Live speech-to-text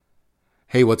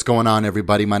Hey, what's going on,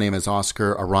 everybody? My name is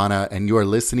Oscar Arana, and you are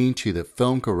listening to the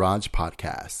Film Garage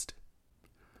Podcast.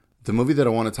 The movie that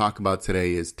I want to talk about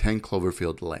today is 10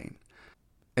 Cloverfield Lane.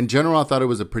 In general, I thought it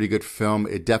was a pretty good film.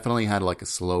 It definitely had like a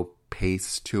slow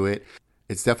pace to it.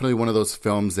 It's definitely one of those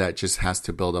films that just has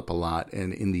to build up a lot,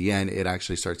 and in the end, it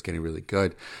actually starts getting really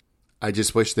good. I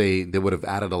just wish they would have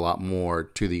added a lot more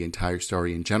to the entire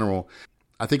story in general.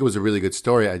 I think it was a really good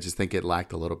story. I just think it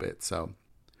lacked a little bit, so...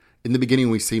 In the beginning,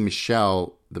 we see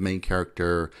Michelle, the main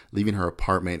character, leaving her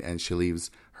apartment, and she leaves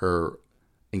her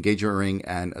engagement ring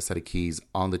and a set of keys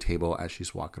on the table as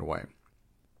she's walking away.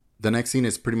 The next scene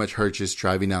is pretty much her just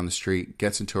driving down the street,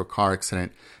 gets into a car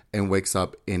accident, and wakes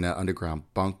up in an underground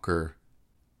bunker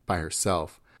by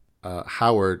herself.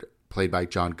 Howard, played by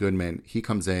John Goodman, he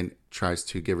comes in, tries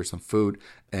to give her some food,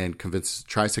 and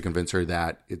tries to convince her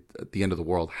that the end of the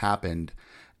world happened.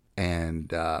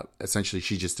 And essentially,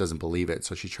 she just doesn't believe it.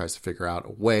 So she tries to figure out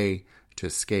a way to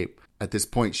escape. At this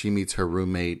point, she meets her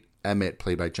roommate, Emmett,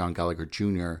 played by John Gallagher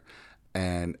Jr.,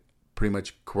 and pretty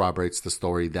much corroborates the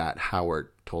story that Howard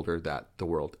told her that the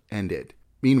world ended.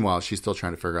 Meanwhile, she's still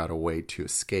trying to figure out a way to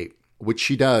escape, which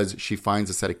she does. She finds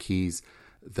a set of keys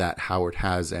that Howard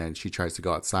has, and she tries to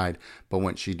go outside. But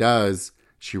when she does,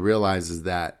 she realizes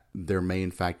that there may,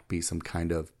 in fact, be some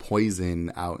kind of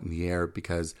poison out in the air,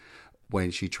 because when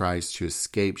she tries to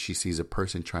escape, she sees a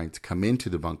person trying to come into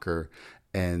the bunker,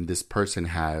 and this person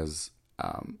has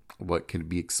what can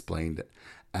be explained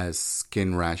as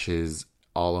skin rashes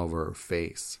all over her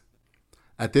face.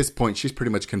 At this point, she's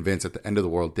pretty much convinced that the end of the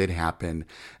world did happen,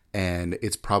 and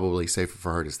it's probably safer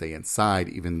for her to stay inside,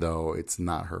 even though it's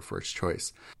not her first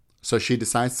choice. So she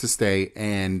decides to stay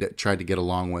and try to get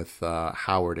along with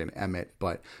Howard and Emmett,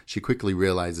 but she quickly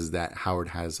realizes that Howard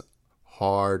has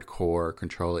hardcore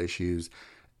control issues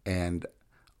and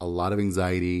a lot of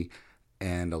anxiety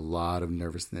and a lot of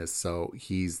nervousness. So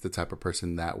he's the type of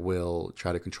person that will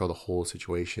try to control the whole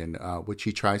situation, which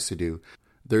he tries to do.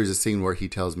 There's a scene where he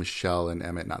tells Michelle and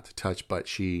Emmett not to touch, but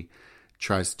she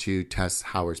tries to test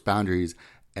Howard's boundaries,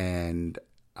 and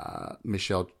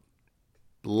Michelle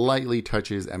lightly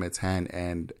touches Emmett's hand,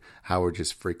 and Howard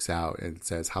just freaks out and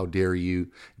says, "How dare you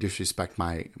disrespect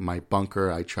my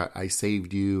bunker? I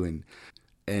saved you, and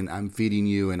I'm feeding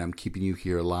you, and I'm keeping you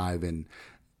here alive, and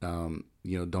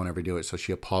don't ever do it." So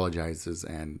she apologizes,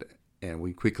 and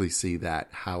we quickly see that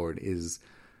Howard is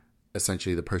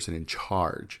essentially the person in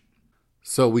charge.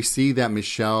 So we see that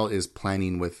Michelle is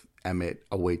planning with Emmett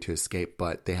a way to escape,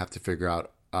 but they have to figure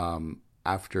out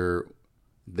after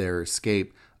their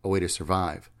escape a way to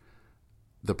survive.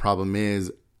 The problem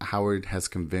is Howard has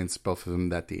convinced both of them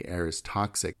that the air is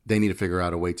toxic. They need to figure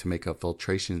out a way to make a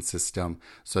filtration system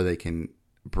so they can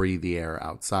breathe the air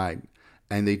outside.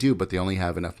 And they do, but they only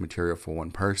have enough material for one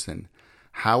person.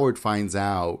 Howard finds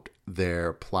out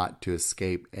their plot to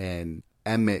escape, and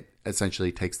Emmett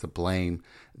essentially takes the blame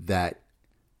that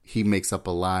he makes up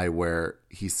a lie where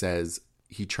he says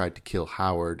he tried to kill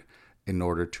Howard in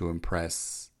order to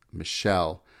impress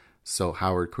Michelle. So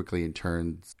Howard quickly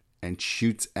turns and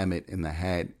shoots Emmett in the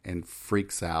head and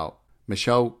freaks out.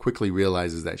 Michelle quickly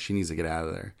realizes that she needs to get out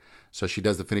of there. So she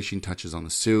does the finishing touches on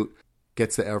the suit,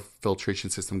 gets the air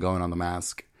filtration system going on the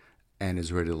mask, and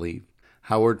is ready to leave.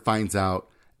 Howard finds out,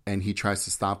 and he tries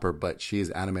to stop her, but she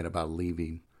is adamant about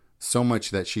leaving. So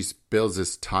much that she spills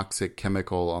this toxic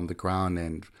chemical on the ground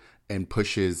and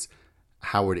pushes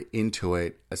Howard into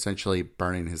it, essentially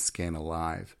burning his skin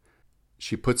alive.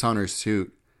 She puts on her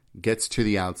suit, gets to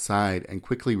the outside, and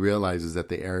quickly realizes that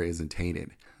the air isn't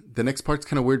tainted. The next part's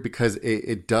kind of weird because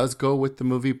it does go with the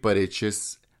movie, but it's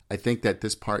just, I think that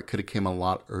this part could have came a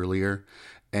lot earlier,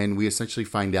 and we essentially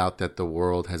find out that the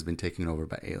world has been taken over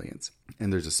by aliens.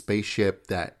 And there's a spaceship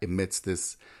that emits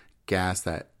this gas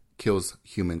that kills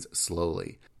humans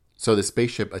slowly. So the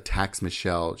spaceship attacks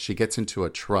Michelle. She gets into a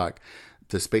truck.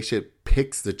 The spaceship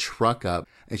picks the truck up,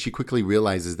 and she quickly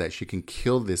realizes that she can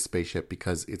kill this spaceship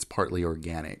because it's partly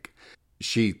organic.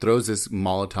 She throws this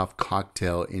Molotov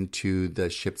cocktail into the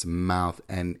ship's mouth,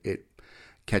 and it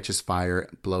catches fire,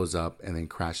 blows up, and then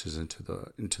crashes into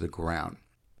the ground.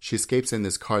 She escapes in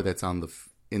this car that's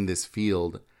in this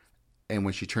field, and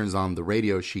when she turns on the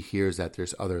radio, she hears that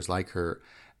there's others like her,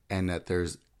 and that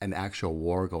there's an actual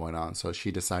war going on. So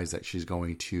she decides that she's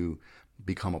going to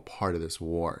become a part of this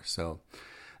war. So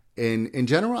in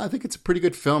general, I think it's a pretty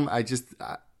good film. I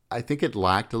think it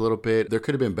lacked a little bit. There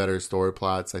could have been better story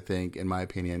plots, I think, in my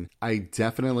opinion. I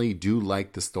definitely do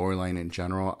like the storyline in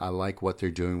general. I like what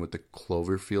they're doing with the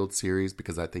Cloverfield series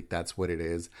because I think that's what it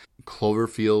is.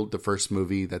 Cloverfield, the first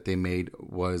movie that they made,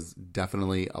 was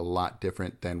definitely a lot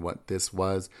different than what this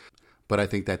was. but I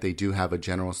think that they do have a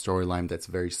general storyline that's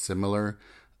very similar.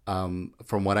 From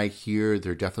what I hear,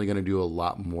 they're definitely going to do a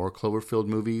lot more Cloverfield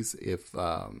movies if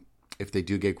they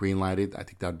do get greenlighted. I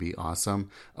think that'd be awesome.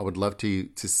 I would love to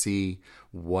see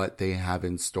what they have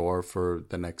in store for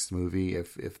the next movie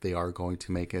if they are going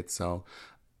to make it. So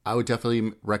I would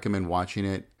definitely recommend watching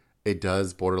it. It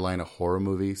does borderline a horror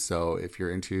movie, so if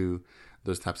you're into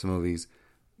those types of movies,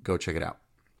 go check it out.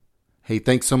 Hey,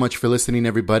 thanks so much for listening,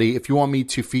 everybody. If you want me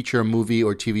to feature a movie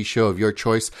or TV show of your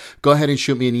choice, go ahead and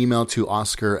shoot me an email to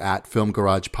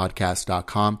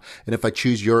oscar@filmgaragepodcast.com. And if I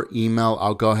choose your email,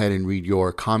 I'll go ahead and read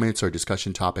your comments or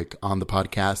discussion topic on the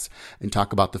podcast and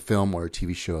talk about the film or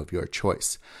TV show of your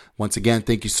choice. Once again,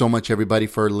 thank you so much, everybody,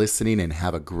 for listening, and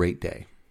have a great day.